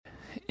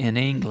in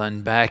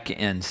England back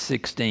in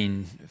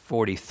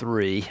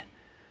 1643,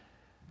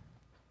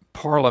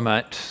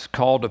 Parliament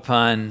called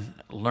upon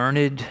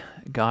learned,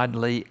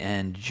 godly,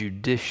 and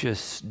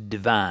judicious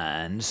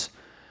divines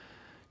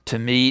to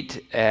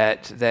meet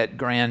at that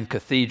grand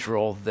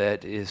cathedral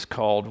that is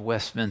called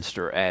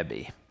Westminster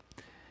Abbey.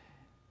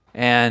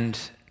 And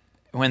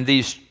when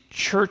these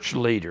church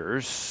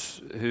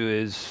leaders, who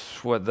is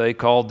what they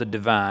called the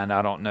divine,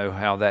 I don't know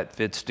how that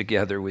fits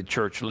together with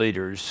church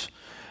leaders,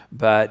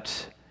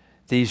 but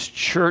these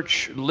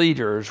church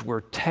leaders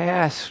were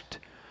tasked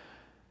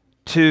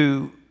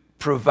to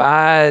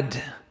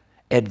provide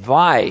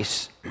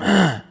advice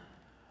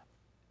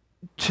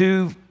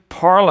to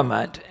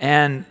Parliament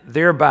and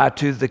thereby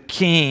to the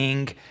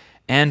king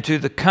and to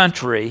the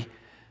country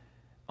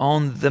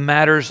on the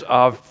matters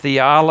of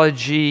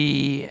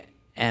theology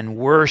and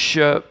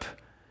worship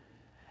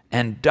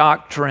and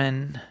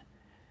doctrine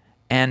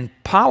and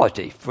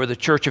polity for the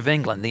Church of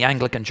England, the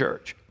Anglican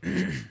Church.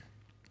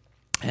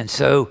 And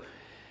so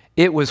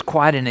it was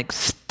quite an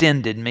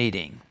extended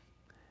meeting.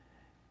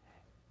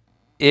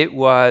 It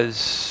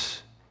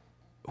was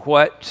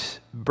what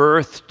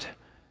birthed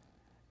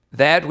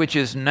that which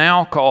is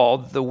now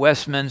called the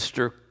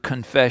Westminster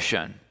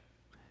Confession,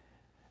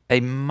 a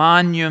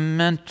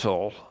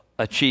monumental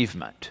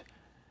achievement.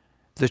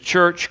 The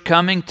church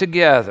coming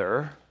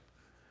together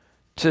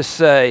to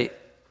say,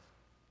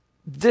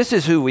 this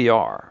is who we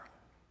are.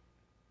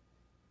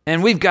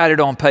 And we've got it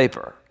on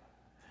paper.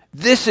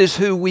 This is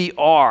who we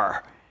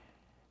are.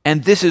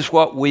 And this is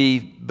what we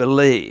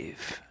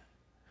believe.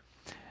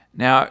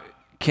 Now,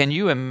 can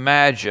you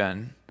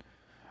imagine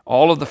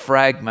all of the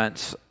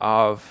fragments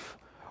of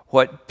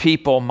what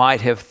people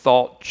might have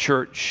thought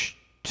church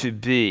to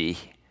be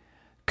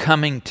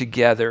coming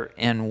together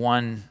in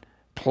one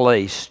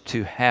place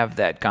to have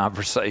that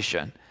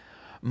conversation,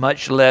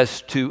 much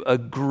less to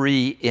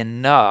agree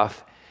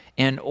enough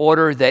in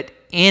order that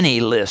any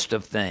list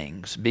of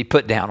things be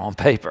put down on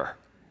paper?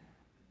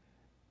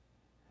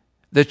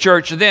 The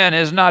church then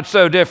is not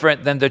so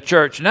different than the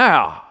church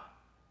now.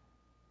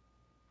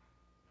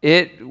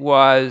 It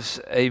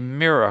was a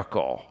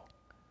miracle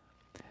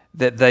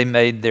that they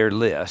made their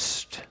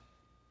list.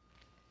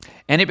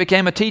 And it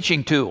became a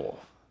teaching tool.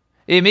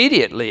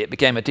 Immediately it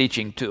became a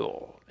teaching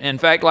tool. In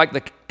fact, like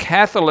the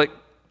Catholic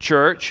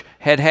Church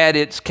had had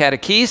its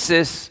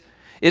catechesis,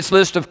 its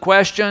list of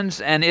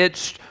questions, and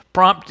its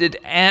prompted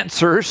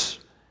answers,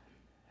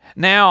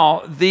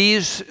 now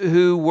these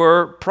who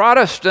were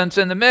Protestants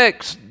in the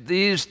mix,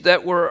 these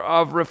that were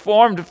of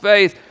Reformed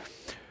faith,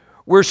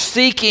 were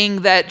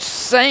seeking that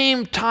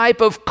same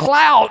type of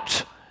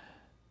clout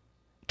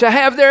to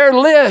have their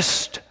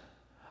list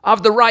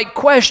of the right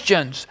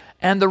questions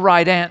and the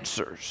right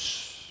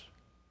answers.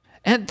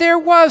 And there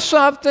was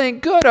something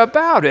good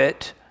about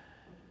it,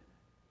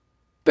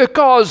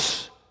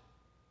 because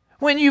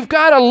when you've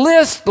got a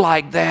list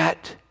like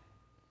that,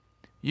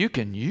 you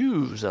can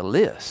use a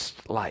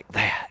list like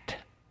that.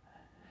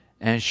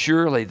 And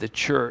surely the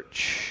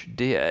church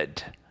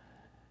did.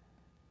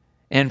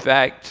 In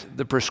fact,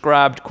 the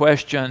prescribed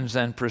questions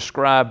and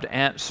prescribed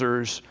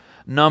answers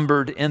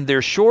numbered in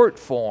their short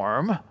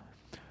form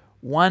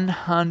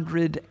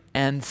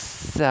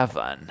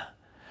 107.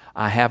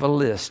 I have a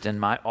list in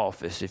my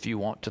office if you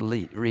want to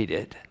read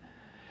it.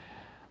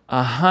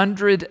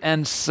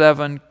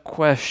 107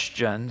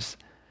 questions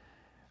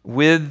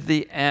with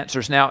the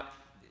answers. Now,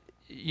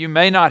 you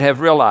may not have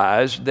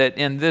realized that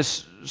in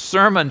this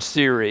sermon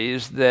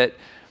series that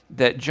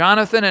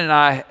Jonathan and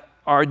I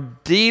are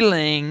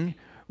dealing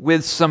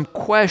with some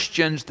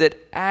questions that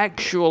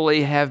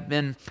actually have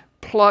been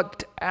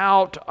plucked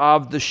out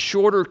of the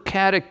shorter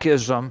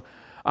catechism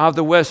of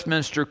the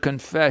Westminster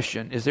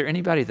Confession. Is there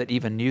anybody that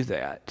even knew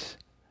that?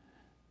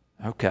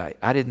 Okay,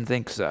 I didn't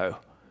think so.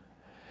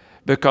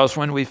 Because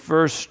when we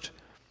first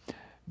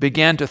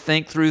began to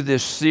think through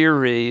this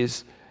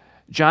series,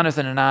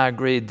 Jonathan and I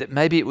agreed that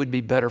maybe it would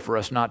be better for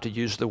us not to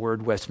use the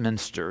word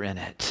Westminster in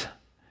it.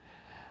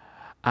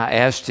 I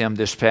asked him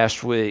this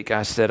past week,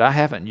 I said, I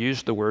haven't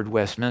used the word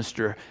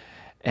Westminster.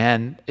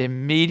 And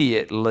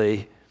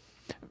immediately,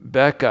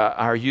 Becca,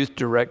 our youth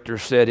director,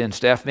 said in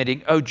staff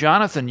meeting, oh,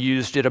 Jonathan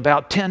used it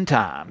about 10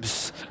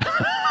 times.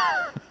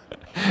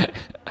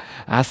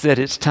 I said,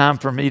 it's time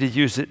for me to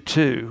use it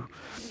too.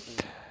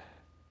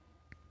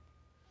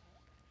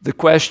 The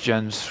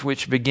questions,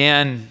 which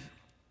began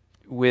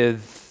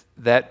with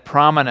that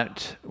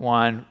prominent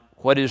one,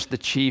 what is the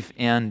chief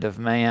end of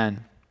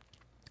man?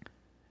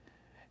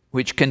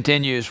 Which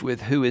continues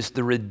with, who is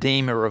the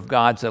Redeemer of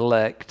God's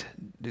elect?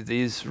 Do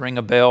these ring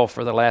a bell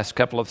for the last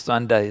couple of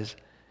Sundays?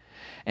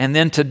 And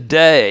then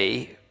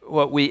today,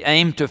 what we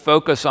aim to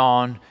focus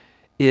on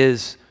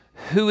is,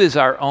 who is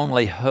our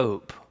only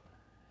hope?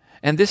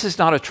 And this is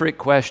not a trick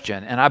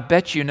question, and I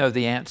bet you know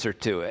the answer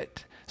to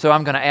it. So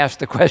I'm going to ask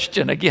the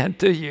question again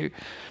to you.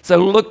 So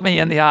look me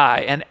in the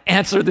eye and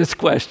answer this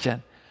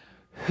question.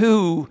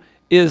 Who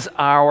is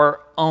our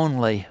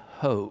only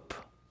hope?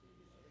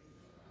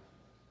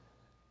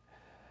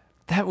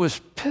 That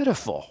was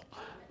pitiful.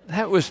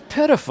 That was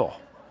pitiful.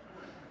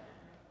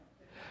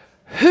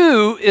 Who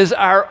is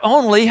our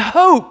only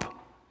hope?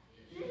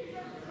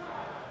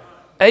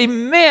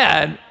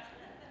 Amen.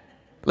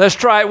 Let's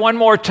try it one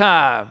more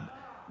time.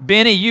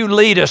 Benny, you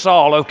lead us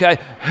all, okay?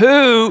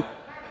 Who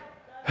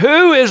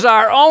is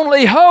our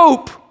only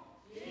hope?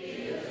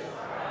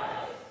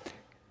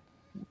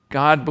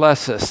 God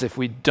bless us if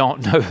we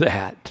don't know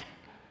that.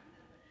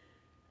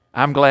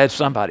 I'm glad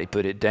somebody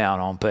put it down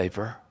on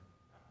paper.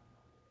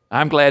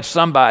 I'm glad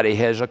somebody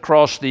has,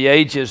 across the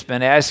ages,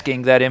 been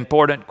asking that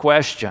important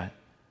question.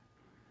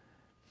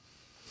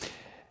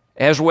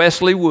 As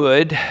Wesley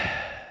Wood,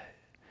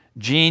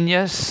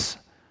 genius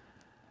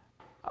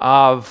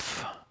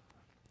of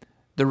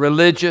the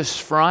religious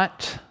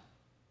front,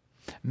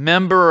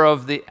 member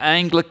of the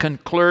Anglican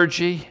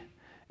clergy,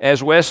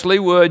 as Wesley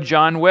Wood,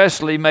 John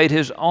Wesley made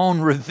his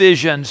own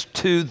revisions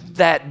to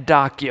that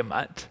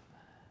document.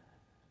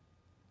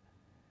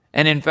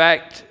 And in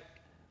fact,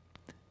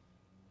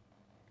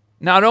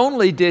 not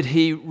only did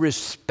he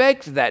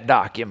respect that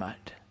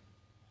document,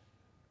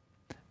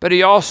 but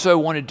he also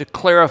wanted to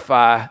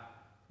clarify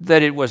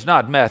that it was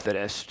not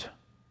Methodist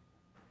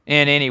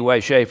in any way,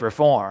 shape, or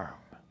form.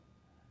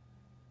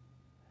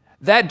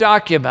 That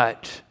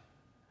document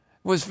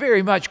was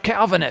very much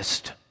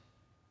Calvinist.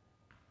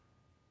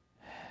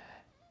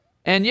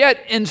 And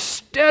yet,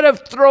 instead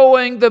of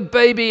throwing the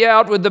baby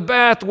out with the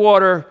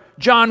bathwater,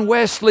 John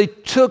Wesley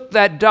took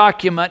that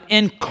document,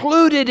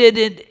 included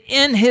it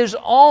in his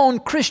own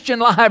Christian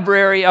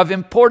library of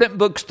important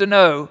books to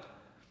know.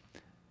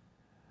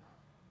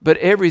 But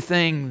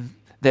everything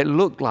that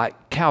looked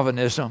like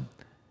Calvinism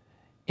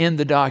in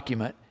the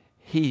document,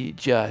 he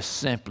just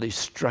simply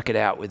struck it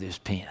out with his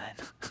pen.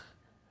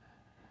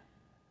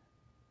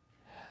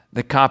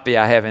 The copy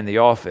I have in the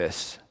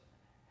office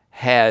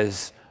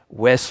has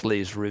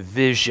Wesley's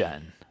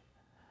revision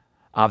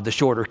of the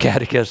Shorter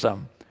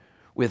Catechism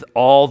with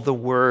all the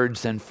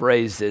words and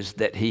phrases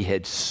that he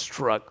had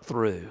struck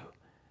through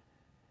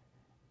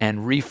and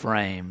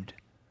reframed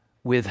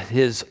with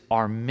his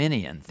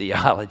Arminian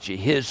theology,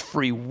 his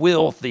free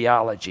will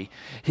theology,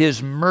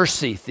 his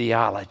mercy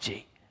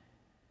theology,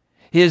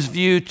 his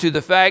view to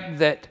the fact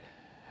that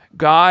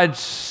God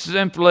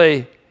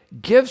simply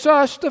gives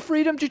us the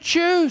freedom to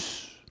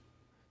choose.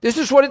 This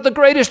is what the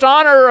greatest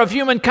honor of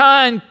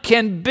humankind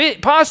can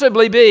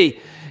possibly be,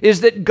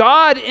 is that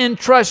God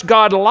entrusts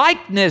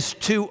God-likeness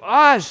to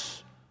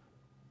us.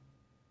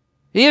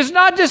 He has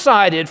not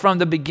decided from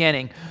the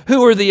beginning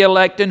who are the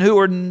elect and who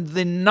are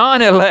the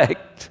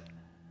non-elect,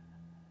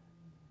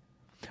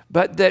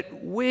 but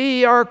that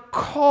we are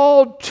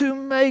called to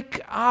make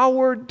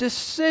our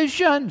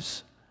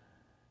decisions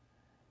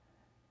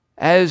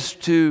as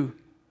to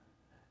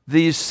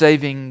these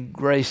saving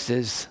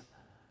graces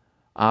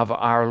of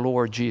our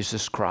Lord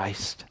Jesus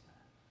Christ.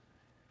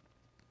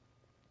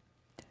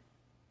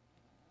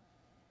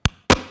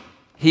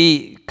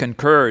 He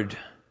concurred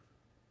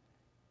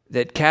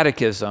that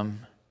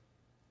catechism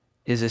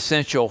is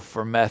essential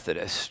for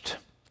Methodists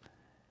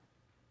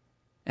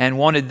and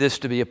wanted this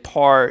to be a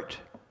part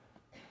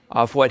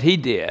of what he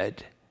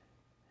did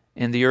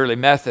in the early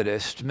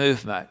Methodist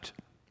movement.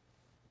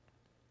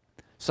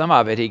 Some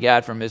of it he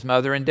got from his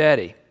mother and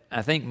daddy.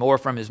 I think more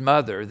from his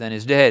mother than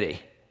his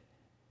daddy.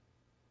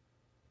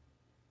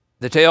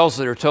 The tales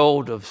that are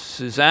told of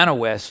Susanna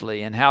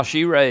Wesley and how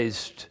she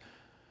raised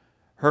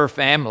her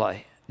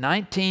family,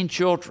 19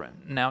 children,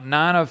 now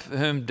 9 of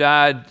whom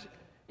died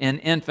in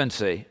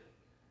infancy,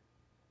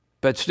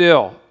 but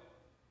still,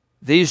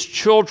 these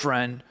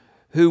children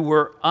who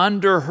were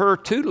under her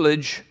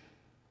tutelage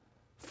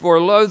for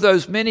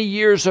those many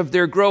years of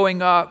their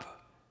growing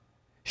up,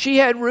 she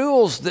had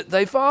rules that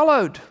they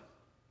followed.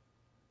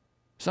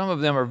 Some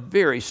of them are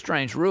very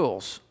strange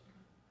rules,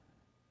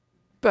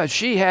 but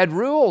she had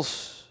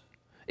rules.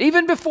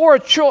 Even before a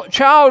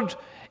child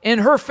in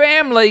her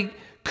family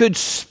could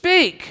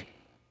speak,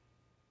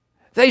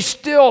 they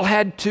still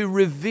had to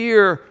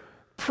revere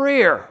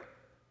prayer.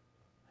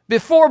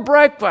 Before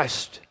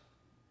breakfast,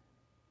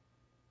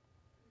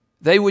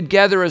 they would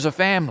gather as a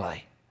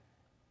family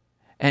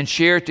and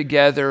share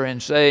together in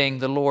saying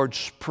the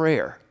Lord's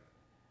Prayer.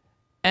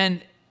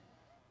 And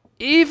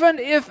even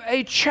if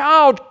a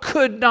child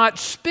could not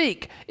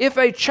speak, if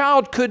a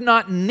child could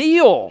not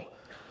kneel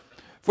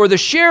for the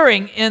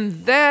sharing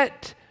in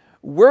that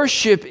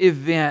worship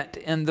event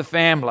in the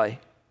family,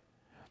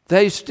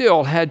 they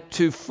still had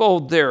to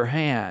fold their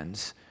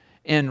hands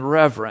in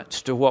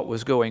reverence to what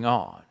was going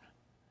on.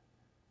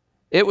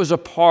 It was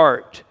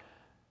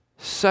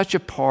such a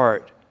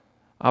part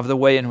of the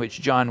way in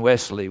which John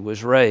Wesley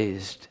was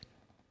raised.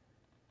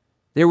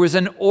 There was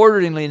an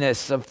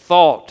orderliness of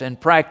thought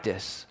and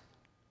practice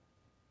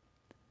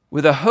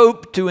with a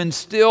hope to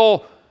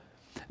instill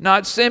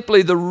not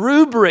simply the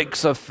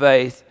rubrics of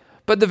faith,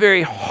 but the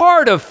very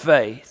heart of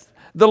faith,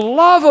 the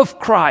love of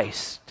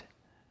Christ,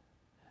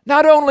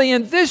 not only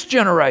in this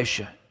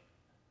generation,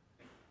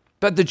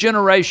 but the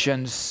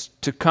generations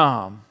to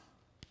come.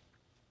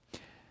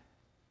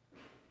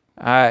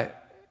 I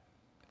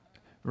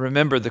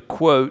remember the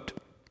quote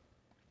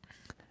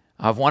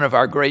of one of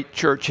our great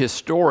church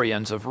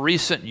historians of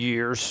recent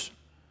years,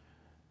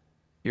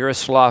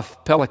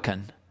 Yaroslav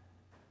Pelikan,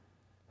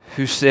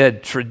 who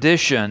said,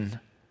 "Tradition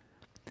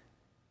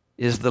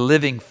is the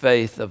living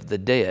faith of the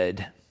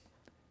dead.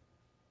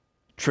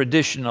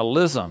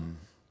 Traditionalism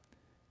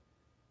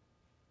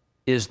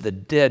is the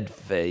dead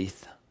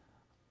faith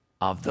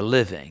of the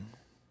living."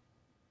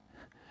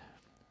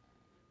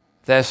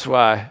 That's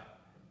why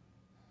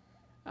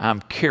I'm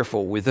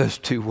careful with those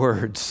two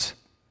words.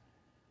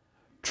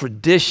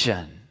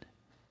 Tradition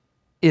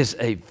is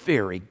a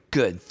very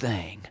good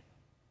thing.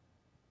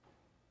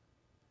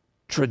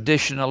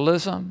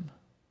 Traditionalism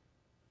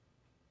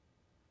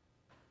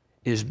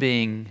is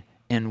being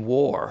in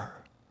war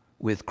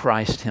with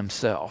Christ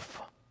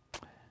himself.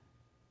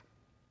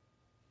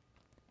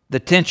 The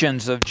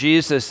tensions of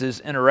Jesus'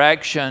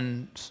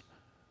 interactions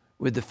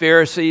with the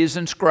Pharisees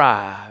and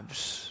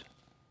scribes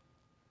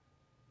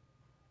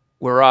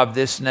were of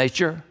this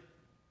nature.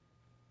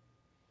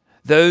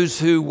 Those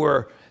who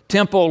were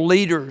temple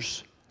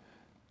leaders,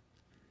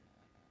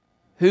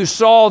 who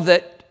saw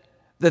that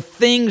the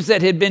things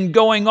that had been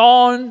going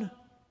on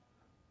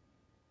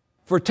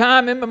for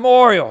time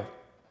immemorial,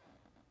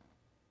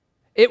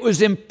 it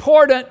was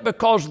important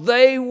because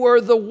they were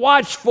the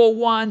watchful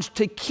ones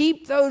to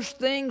keep those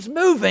things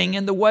moving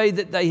in the way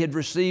that they had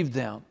received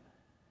them.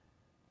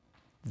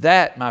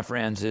 That, my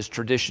friends, is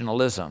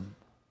traditionalism.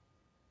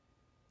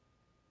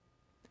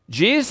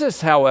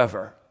 Jesus,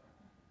 however,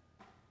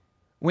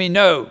 we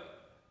know,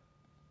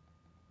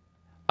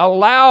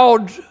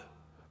 allowed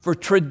for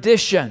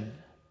tradition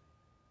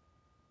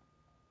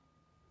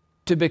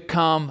to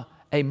become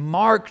a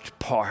marked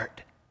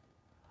part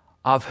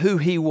of who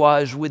he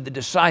was with the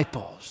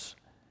disciples,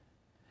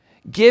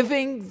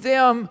 giving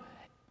them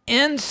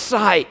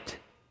insight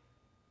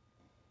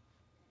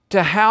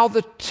to how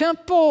the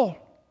temple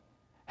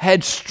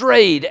had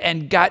strayed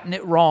and gotten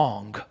it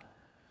wrong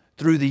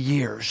through the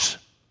years.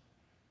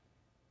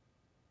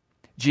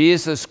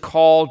 Jesus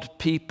called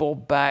people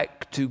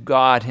back to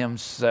God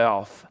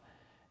himself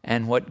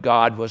and what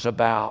God was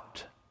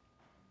about.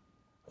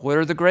 What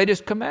are the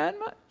greatest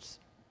commandments?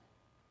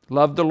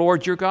 Love the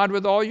Lord your God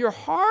with all your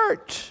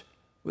heart,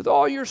 with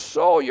all your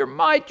soul, your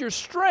might, your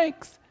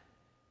strength.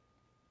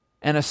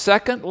 And a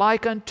second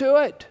like unto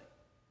it,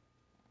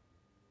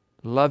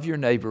 love your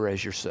neighbor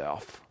as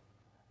yourself.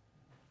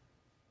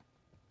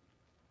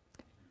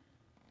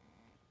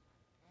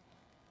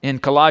 In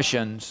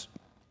Colossians,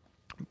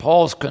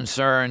 Paul's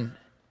concern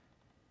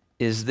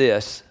is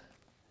this: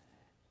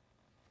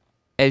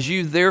 as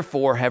you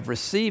therefore have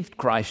received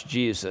Christ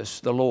Jesus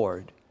the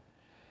Lord,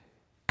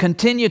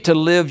 continue to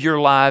live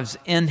your lives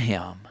in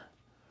him,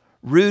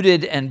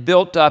 rooted and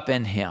built up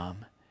in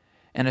him,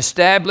 and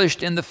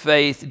established in the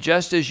faith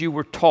just as you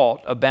were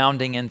taught,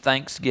 abounding in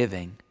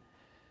thanksgiving.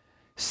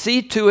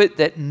 See to it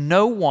that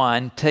no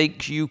one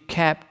takes you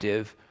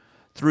captive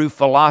through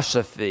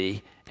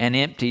philosophy and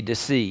empty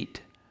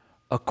deceit,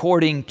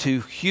 according to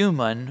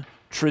human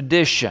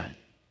tradition,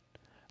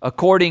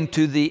 according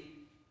to the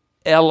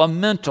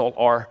elemental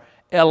or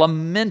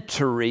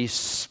elementary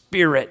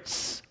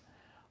spirits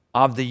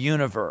of the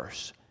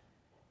universe,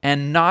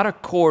 and not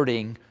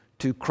according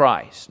to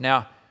Christ.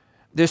 Now,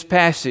 this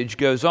passage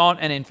goes on,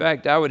 and in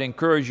fact, I would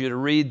encourage you to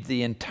read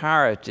the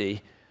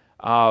entirety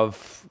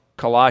of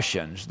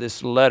Colossians,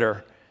 this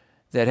letter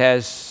that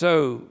has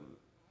so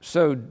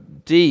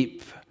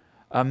deep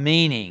a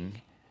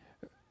meaning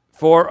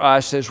for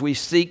us as we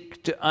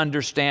seek to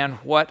understand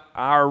what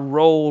our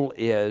role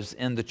is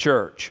in the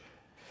church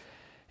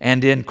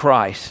and in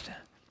Christ.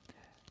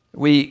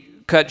 We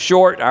cut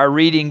short our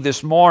reading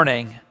this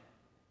morning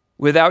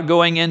without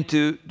going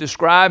into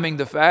describing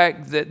the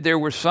fact that there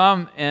were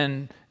some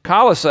in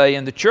Colossae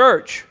in the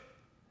church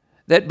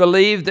that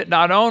believed that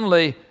not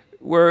only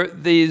were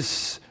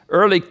these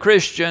early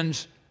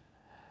Christians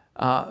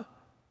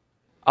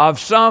of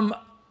some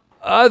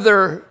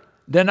other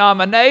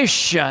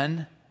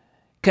denomination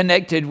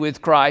connected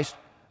with Christ,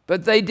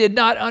 but they did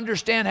not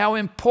understand how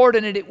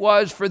important it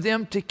was for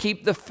them to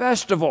keep the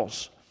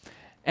festivals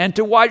and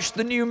to watch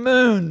the new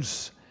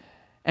moons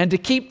and to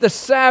keep the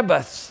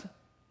Sabbaths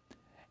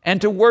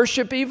and to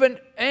worship even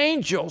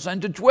angels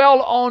and to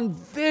dwell on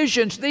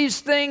visions,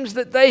 these things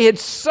that they had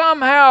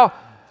somehow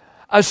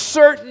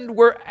ascertained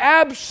were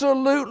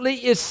absolutely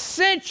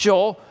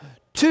essential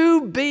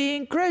to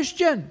being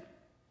Christian.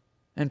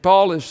 And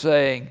Paul is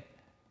saying,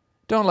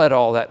 don't let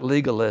all that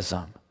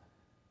legalism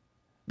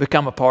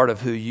become a part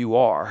of who you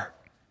are.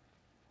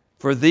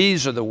 For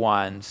these are the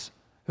ones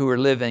who are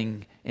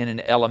living in an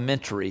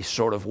elementary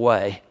sort of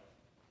way.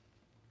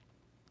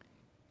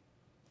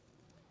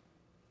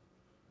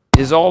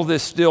 Is all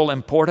this still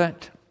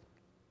important?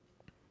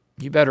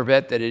 You better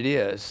bet that it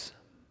is.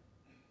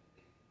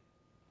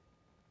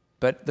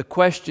 But the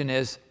question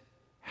is,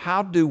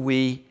 how do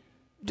we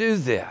do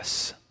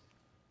this?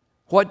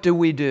 What do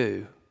we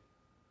do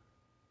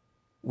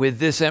with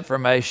this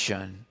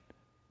information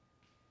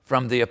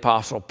from the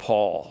Apostle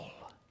Paul?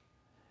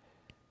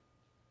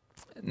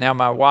 Now,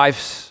 my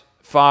wife's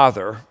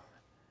father,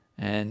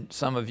 and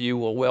some of you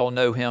will well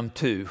know him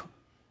too,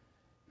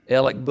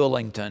 Alec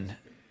Bullington,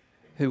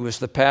 who was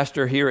the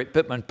pastor here at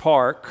Pittman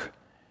Park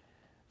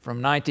from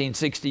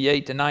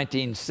 1968 to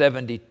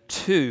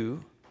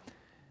 1972,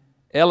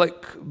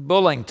 Alec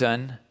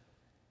Bullington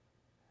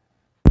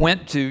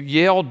went to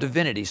Yale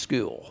Divinity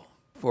School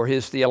for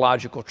his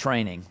theological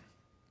training.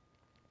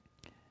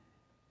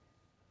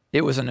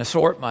 It was an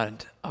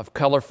assortment of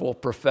colorful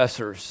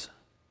professors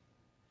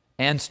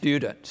and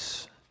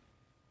students.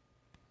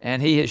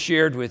 And he has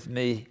shared with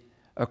me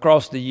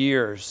across the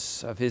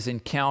years of his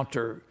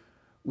encounter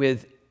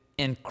with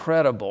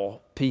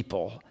incredible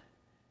people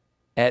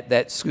at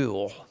that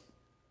school.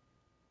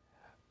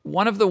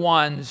 One of the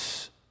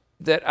ones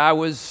that I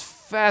was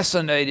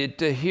fascinated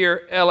to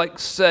hear Alec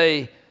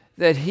say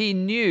that he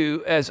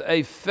knew as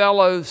a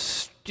fellow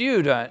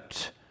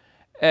student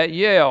at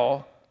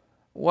Yale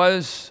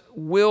was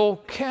Will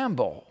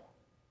Campbell.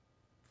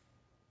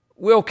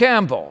 Will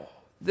Campbell,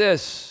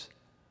 this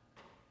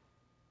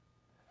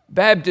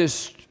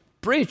Baptist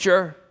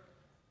preacher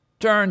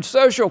turned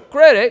social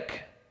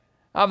critic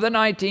of the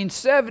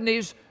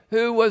 1970s,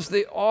 who was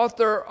the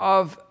author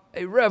of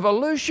a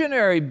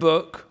revolutionary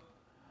book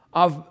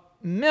of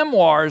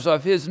memoirs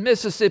of his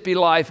Mississippi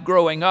life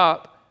growing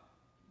up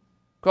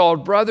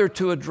called Brother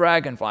to a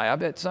Dragonfly. I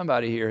bet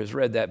somebody here has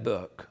read that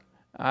book.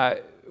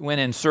 I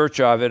went in search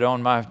of it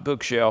on my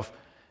bookshelf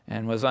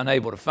and was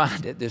unable to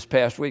find it this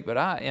past week, but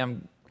I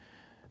am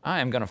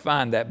going to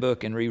find that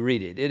book and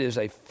reread it. It is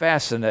a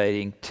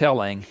fascinating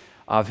telling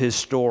of his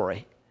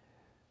story.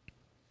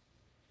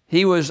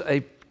 He was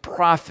a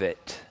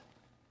prophet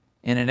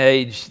in an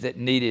age that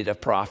needed a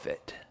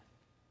prophet.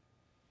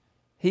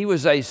 He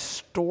was a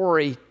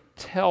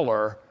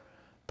storyteller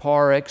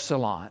par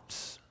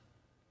excellence.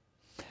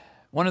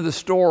 One of the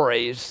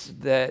stories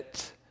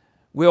that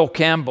Will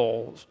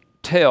Campbell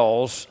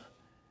tells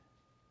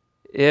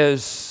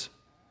is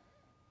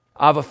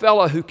of a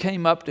fellow who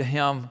came up to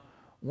him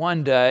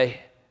one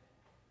day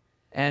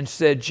and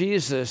said,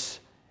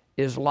 Jesus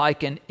is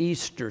like an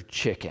Easter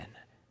chicken.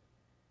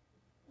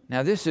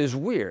 Now, this is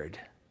weird,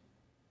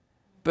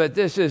 but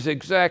this is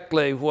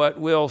exactly what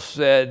Will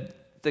said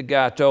the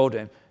guy told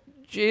him.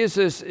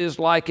 Jesus is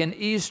like an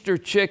Easter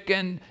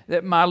chicken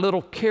that my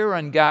little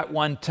Karen got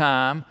one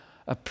time,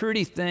 a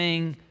pretty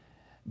thing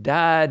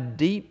dyed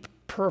deep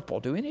purple.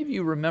 Do any of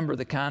you remember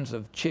the kinds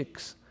of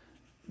chicks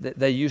that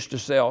they used to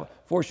sell?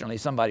 Fortunately,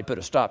 somebody put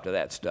a stop to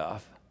that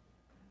stuff.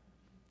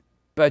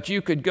 But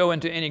you could go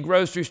into any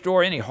grocery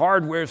store, any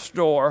hardware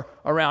store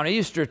around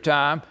Easter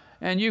time,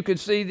 and you could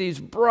see these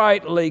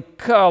brightly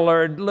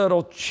colored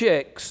little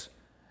chicks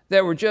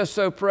that were just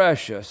so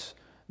precious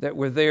that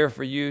were there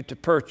for you to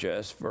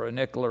purchase for a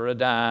nickel or a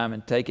dime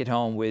and take it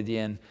home with you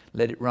and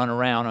let it run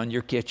around on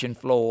your kitchen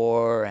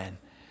floor and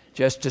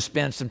just to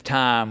spend some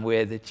time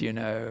with it, you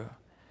know.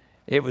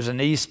 It was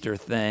an Easter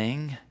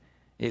thing.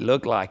 It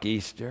looked like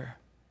Easter.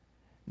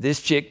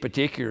 This chick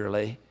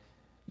particularly,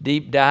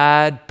 deep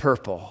dyed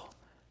purple.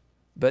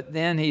 But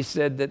then he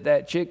said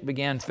that chick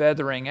began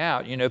feathering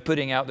out, you know,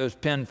 putting out those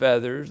pin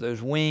feathers,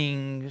 those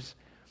wings.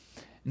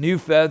 New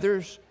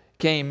feathers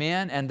came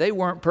in, and they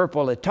weren't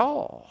purple at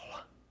all.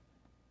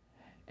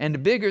 And the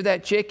bigger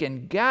that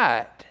chicken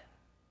got,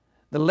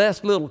 the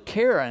less little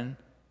Karen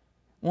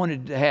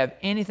wanted to have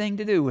anything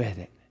to do with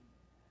it,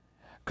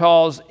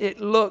 because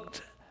it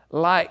looked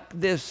like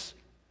this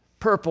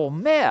purple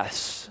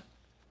mess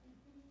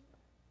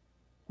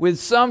with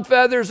some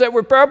feathers that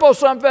were purple,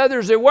 some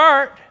feathers that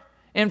weren't.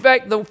 In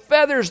fact, the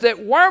feathers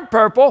that weren't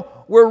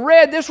purple were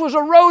red. This was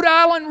a Rhode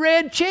Island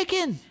red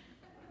chicken.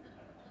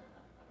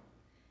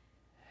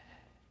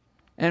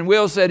 And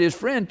Will said his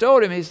friend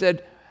told him, he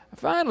said, I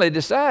finally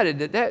decided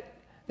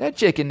that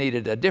chicken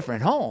needed a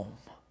different home.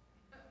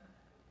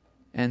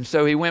 And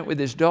so he went with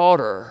his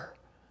daughter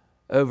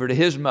over to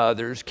his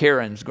mother's,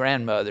 Karen's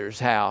grandmother's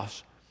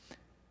house,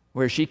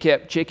 where she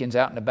kept chickens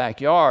out in the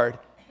backyard,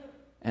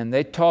 and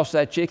they tossed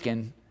that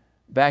chicken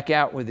back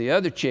out with the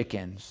other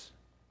chickens.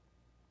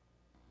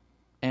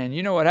 And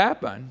you know what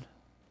happened?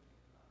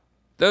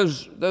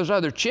 Those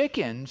other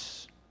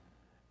chickens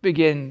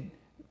began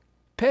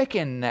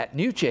pecking that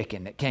new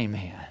chicken that came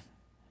in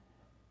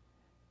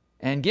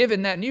and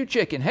giving that new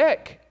chicken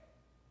heck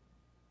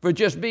for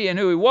just being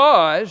who he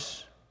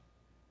was,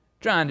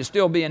 trying to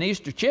still be an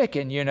Easter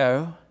chicken, you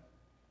know,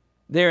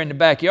 there in the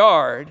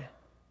backyard.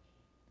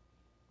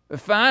 But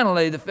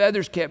finally, the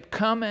feathers kept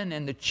coming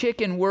and the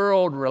chicken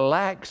world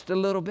relaxed a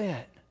little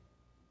bit.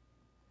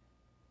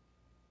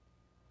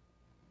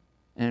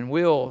 And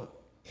Will,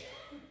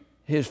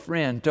 his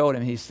friend, told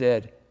him, he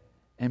said,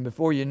 and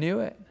before you knew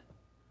it,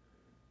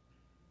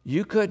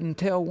 you couldn't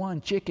tell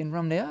one chicken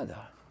from the other.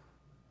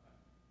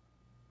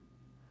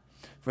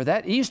 For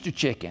that Easter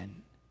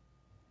chicken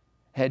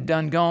had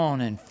done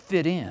gone and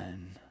fit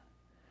in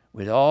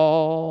with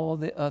all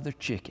the other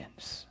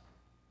chickens.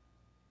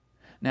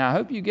 Now, I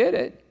hope you get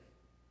it.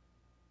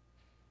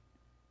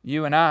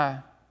 You and I,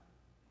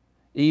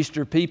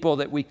 Easter people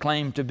that we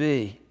claim to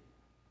be,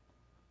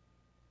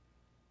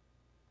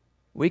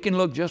 we can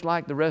look just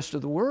like the rest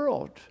of the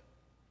world.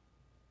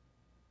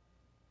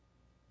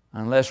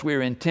 unless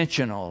we're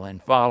intentional in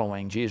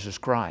following Jesus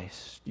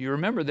Christ. You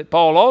remember that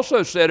Paul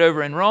also said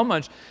over in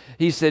Romans,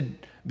 he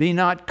said, be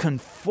not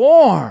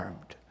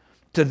conformed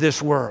to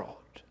this world.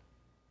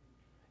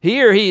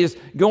 Here he is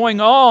going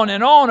on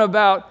and on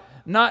about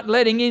not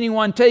letting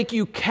anyone take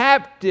you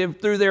captive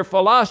through their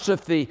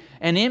philosophy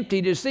and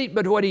empty deceit.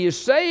 But what he is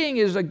saying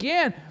is,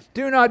 again,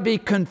 do not be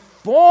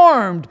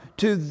conformed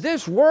to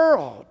this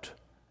world.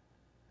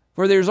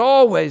 For there's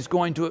always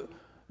going to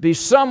be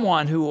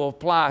someone who will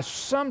apply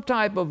some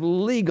type of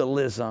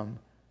legalism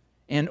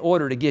in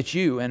order to get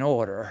you in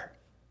order.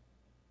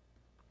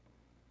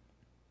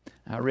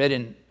 I read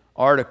an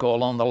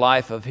article on the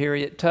life of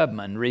Harriet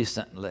Tubman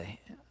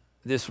recently.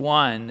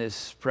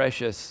 This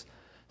precious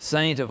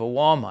saint of a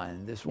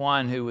woman, this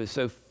one who was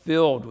so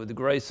filled with the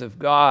grace of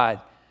God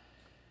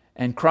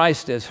and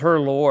Christ as her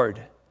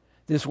Lord,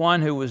 this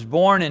one who was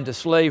born into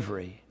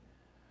slavery,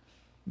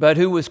 but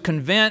who was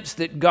convinced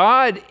that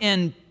God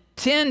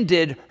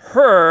intended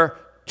her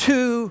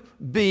to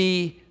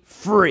be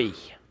free.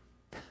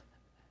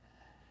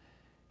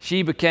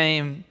 She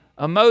became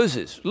a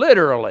Moses,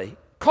 literally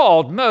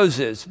called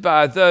Moses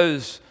by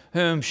those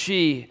whom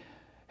she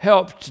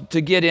helped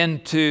to get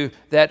into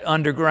that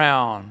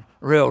underground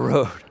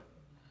railroad.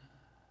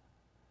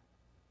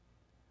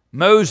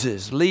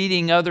 Moses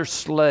leading other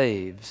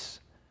slaves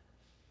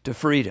to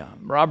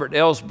freedom. Robert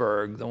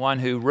Ellsberg, the one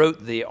who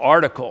wrote the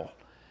article,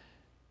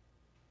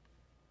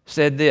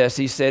 said this.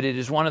 He said, it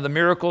is one of the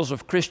miracles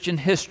of Christian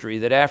history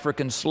that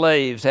African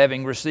slaves,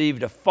 having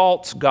received a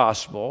false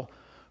gospel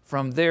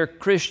from their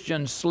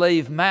Christian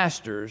slave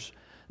masters,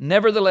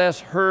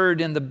 nevertheless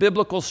heard in the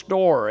biblical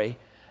story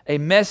a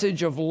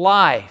message of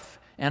life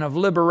and of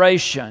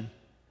liberation.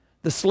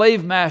 The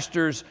slave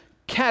master's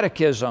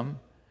catechism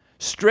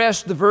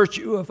stressed the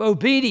virtue of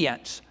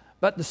obedience,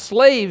 but the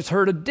slaves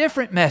heard a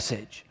different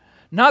message.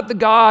 Not the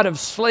God of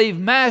slave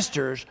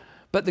masters,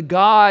 but the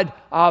God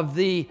of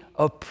the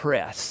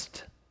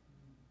oppressed.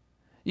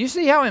 You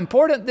see how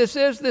important this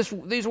is,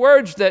 these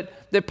words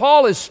that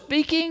Paul is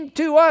speaking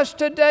to us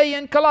today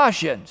in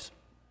Colossians.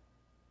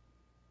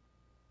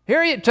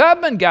 Harriet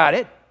Tubman got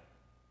it.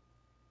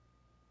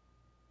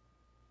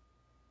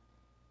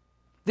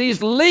 These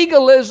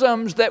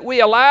legalisms that we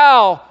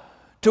allow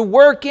to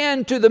work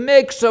into the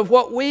mix of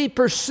what we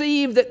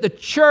perceive that the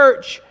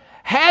church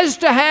has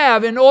to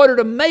have in order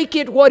to make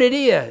it what it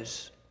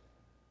is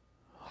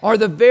are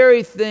the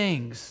very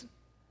things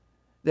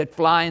that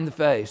fly in the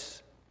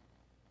face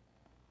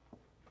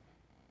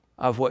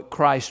of what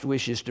Christ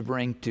wishes to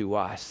bring to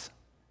us.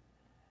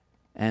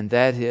 And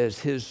that is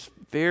His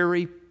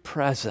very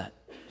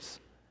presence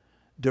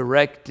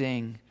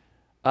directing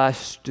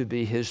us to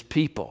be His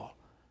people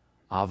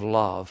of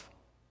love.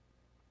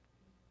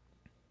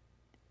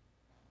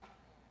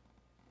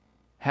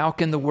 How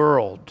can the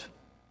world,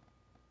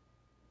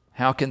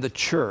 how can the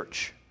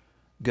church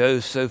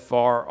go so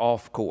far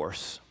off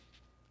course?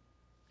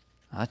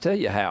 I'll tell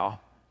you how.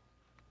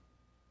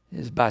 It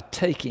is by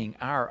taking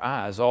our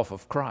eyes off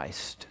of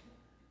Christ.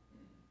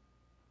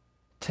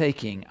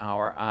 Taking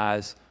our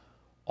eyes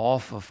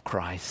off of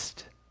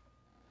Christ.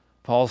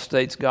 Paul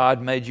states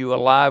God made you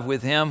alive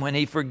with Him when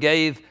He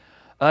forgave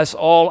us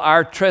all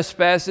our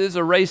trespasses,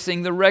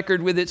 erasing the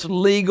record with its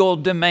legal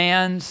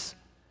demands,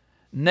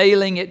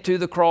 nailing it to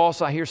the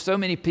cross. I hear so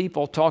many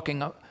people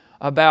talking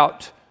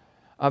about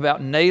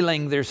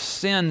nailing their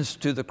sins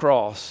to the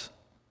cross.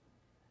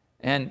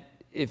 And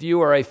if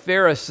you are a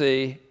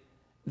Pharisee,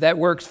 that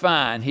works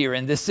fine here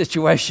in this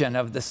situation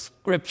of the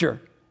Scripture.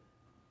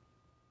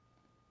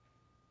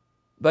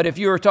 But if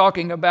you are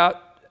talking about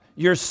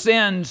your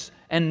sins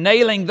and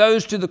nailing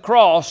those to the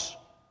cross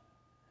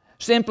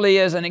simply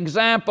as an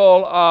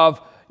example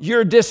of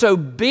your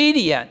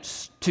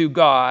disobedience to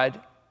God,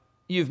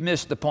 you've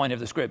missed the point of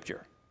the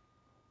Scripture.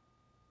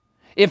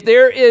 If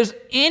there is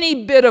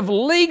any bit of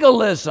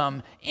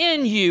legalism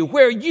in you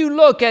where you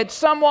look at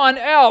someone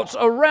else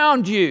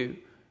around you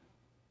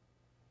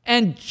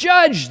and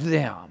judge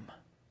them,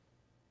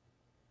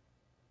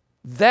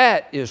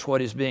 that is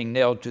what is being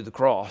nailed to the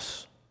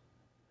cross.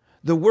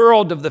 The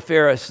world of the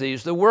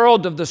Pharisees, the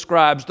world of the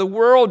scribes, the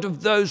world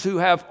of those who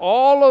have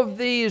all of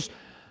these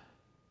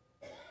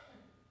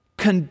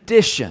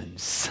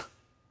conditions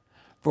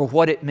for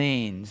what it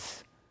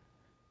means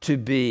to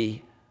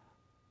be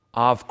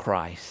of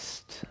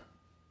Christ.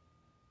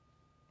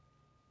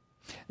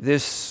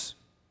 This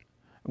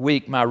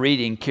week, my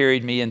reading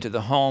carried me into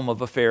the home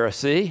of a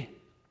Pharisee.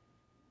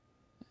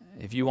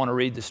 If you want to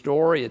read the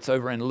story, it's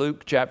over in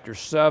Luke chapter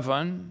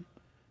 7.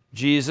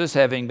 Jesus,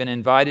 having been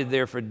invited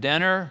there for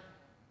dinner,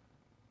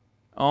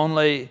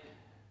 only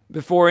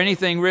before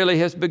anything really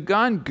has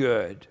begun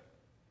good,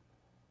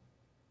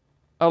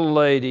 a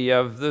lady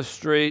of the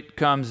street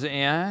comes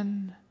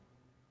in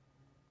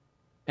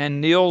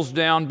and kneels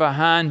down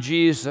behind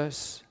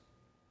Jesus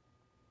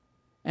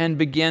and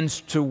begins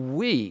to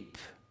weep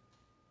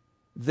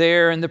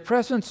there in the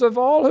presence of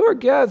all who are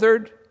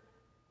gathered.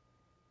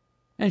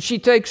 And she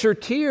takes her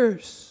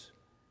tears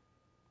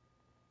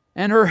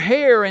and her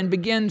hair and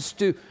begins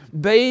to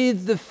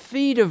bathe the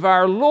feet of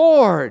our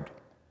Lord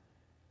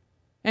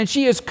And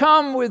she has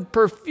come with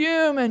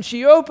perfume, and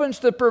she opens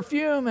the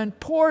perfume and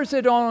pours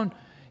it on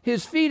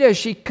his feet as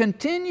she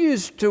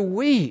continues to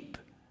weep.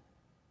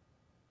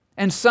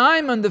 And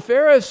Simon the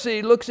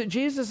Pharisee looks at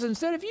Jesus and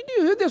said, if you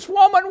knew who this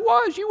woman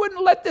was, you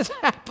wouldn't let this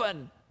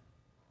happen.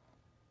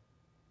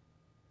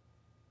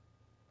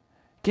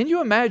 Can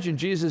you imagine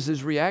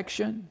Jesus'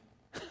 reaction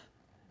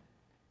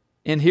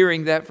in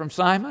hearing that from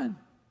Simon?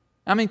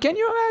 I mean, can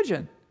you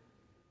imagine?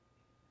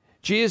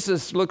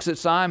 Jesus looks at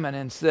Simon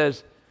and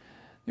says,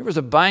 there was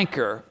a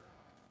banker,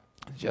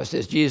 just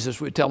as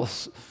Jesus would tell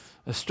us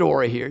a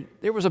story here.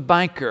 There was a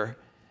banker,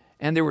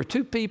 and there were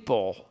two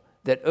people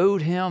that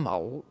owed him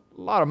a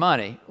lot of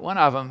money. One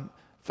of them,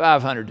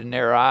 500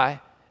 denarii,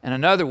 and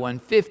another one,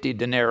 50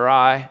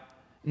 denarii.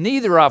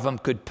 Neither of them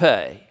could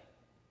pay.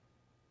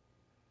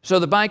 So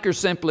the banker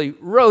simply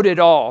wrote it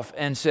off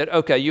and said,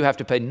 okay, you have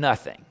to pay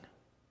nothing.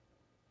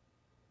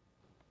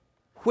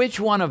 Which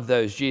one of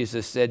those,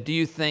 Jesus said, do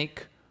you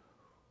think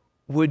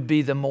would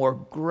be the more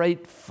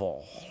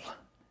grateful?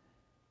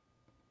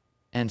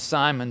 And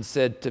Simon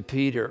said to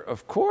Peter,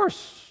 of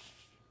course,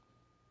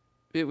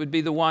 it would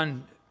be the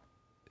one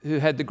who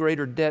had the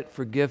greater debt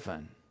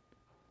forgiven.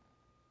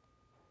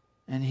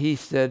 And he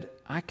said,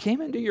 I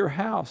came into your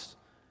house.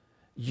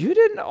 You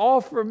didn't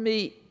offer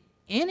me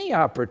any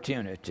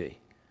opportunity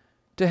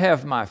to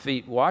have my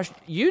feet washed.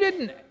 You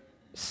didn't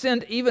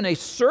send even a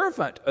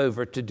servant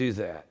over to do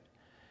that.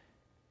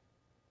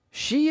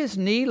 She is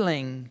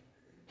kneeling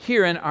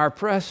here in our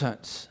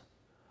presence,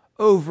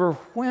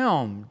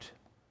 overwhelmed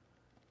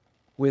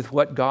with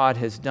what God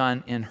has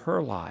done in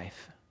her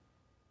life.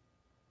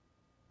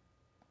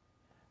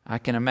 I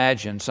can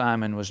imagine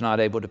Simon was not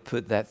able to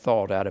put that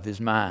thought out of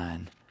his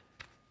mind.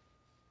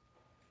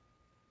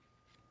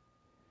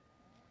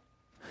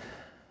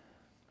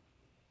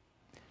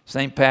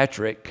 St.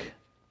 Patrick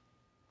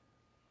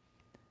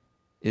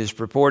is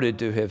purported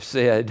to have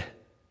said,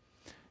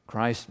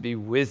 Christ be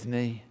with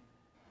me,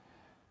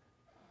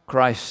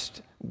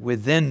 Christ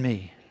within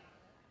me,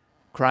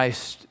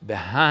 Christ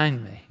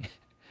behind me,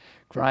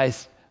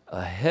 Christ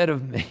ahead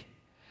of me,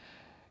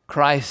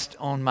 Christ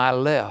on my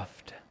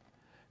left,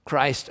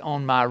 Christ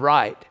on my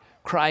right,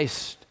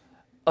 Christ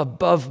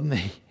above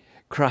me,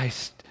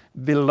 Christ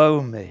below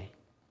me.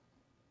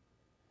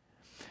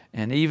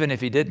 And even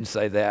if he didn't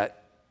say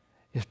that,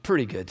 it's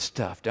pretty good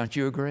stuff, don't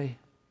you agree?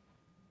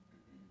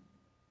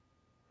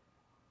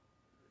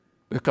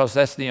 Because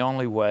that's the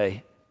only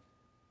way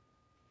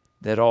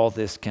that all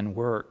this can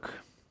work.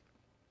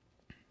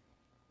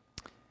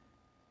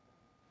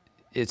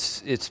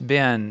 It's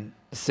been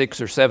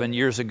 6 or 7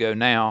 years ago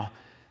now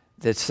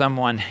that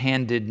someone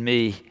handed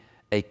me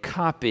a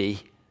copy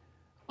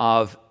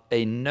of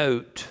a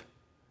note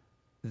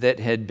that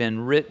had been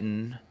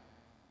written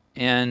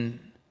in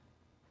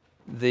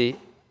the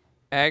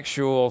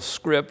actual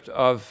script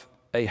of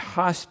a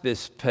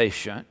hospice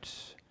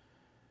patient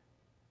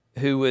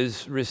who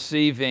was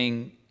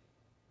receiving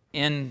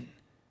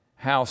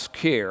in-house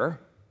care.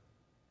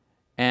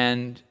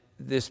 And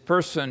this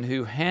person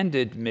who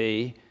handed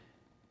me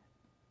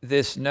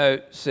this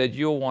note said,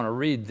 you'll want to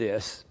read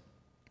this,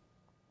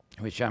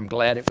 which I'm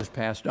glad it was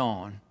passed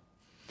on.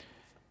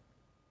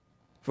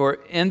 For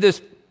in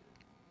this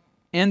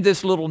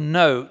little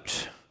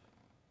note,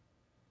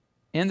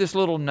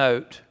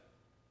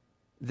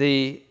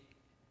 the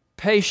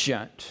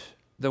patient,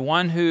 the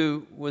one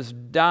who was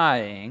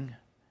dying,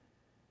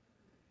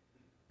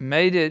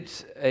 made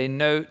it a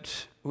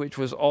note which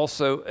was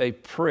also a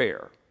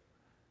prayer.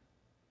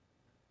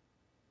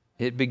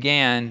 It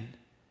began,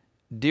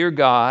 Dear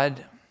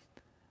God,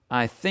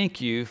 I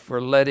thank you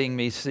for letting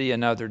me see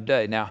another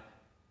day. Now,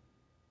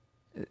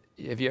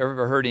 have you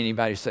ever heard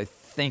anybody say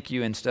thank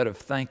you instead of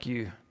thank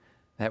you?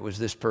 That was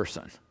this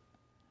person.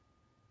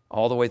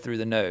 All the way through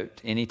the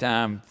note,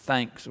 anytime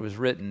thanks was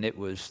written, it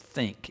was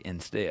think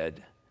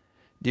instead.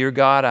 Dear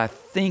God, I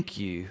thank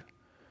you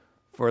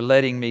for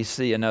letting me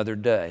see another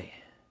day.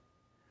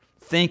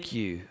 Thank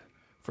you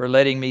for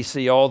letting me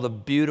see all the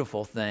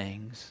beautiful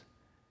things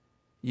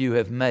you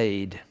have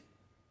made.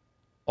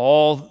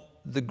 All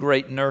the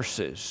great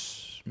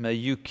nurses, may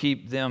you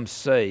keep them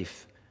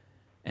safe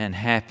and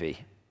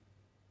happy.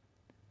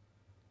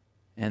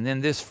 And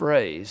then this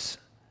phrase,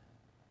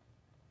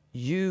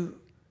 you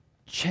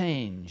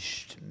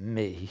changed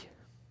me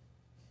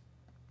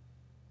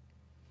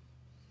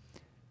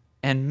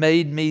and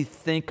made me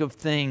think of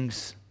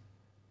things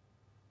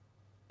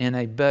in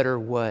a better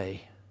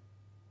way.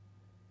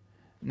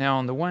 Now,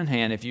 on the one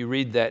hand, if you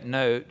read that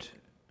note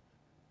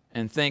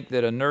and think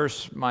that a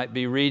nurse might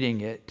be reading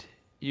it,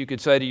 you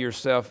could say to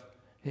yourself,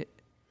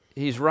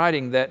 he's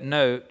writing that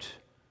note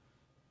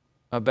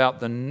about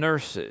the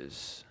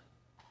nurses.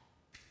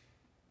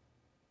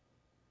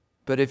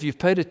 But if you've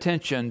paid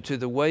attention to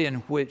the way in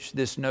which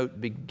this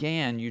note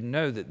began, you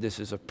know that this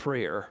is a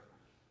prayer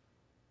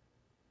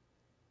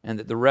and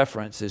that the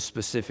reference is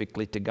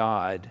specifically to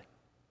God.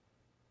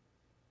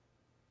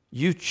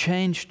 You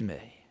changed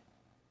me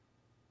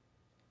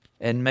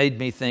and made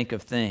me think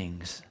of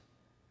things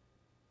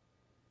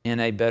in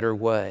a better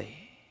way.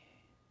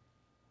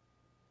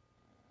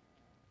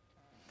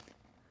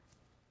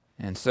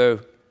 And so,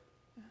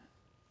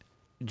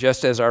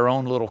 just as our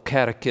own little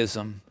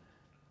catechism,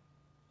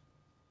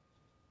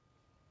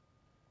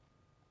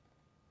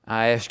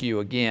 I ask you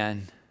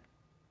again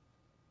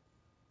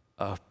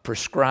a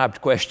prescribed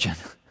question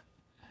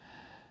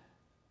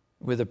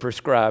with a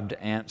prescribed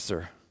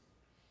answer.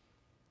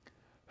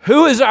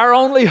 Who is our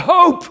only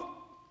hope?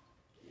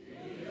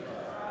 Jesus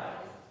Christ.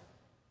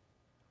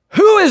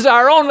 Who is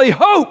our only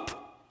hope?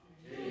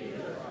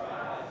 Jesus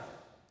Christ.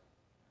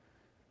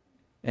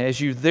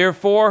 As you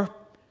therefore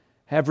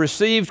have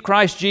received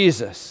Christ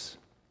Jesus,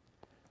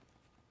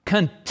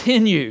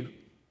 continue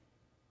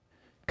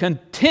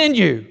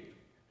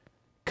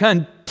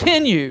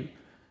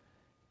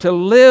to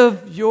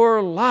live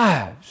your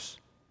lives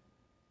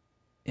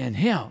in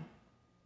Him.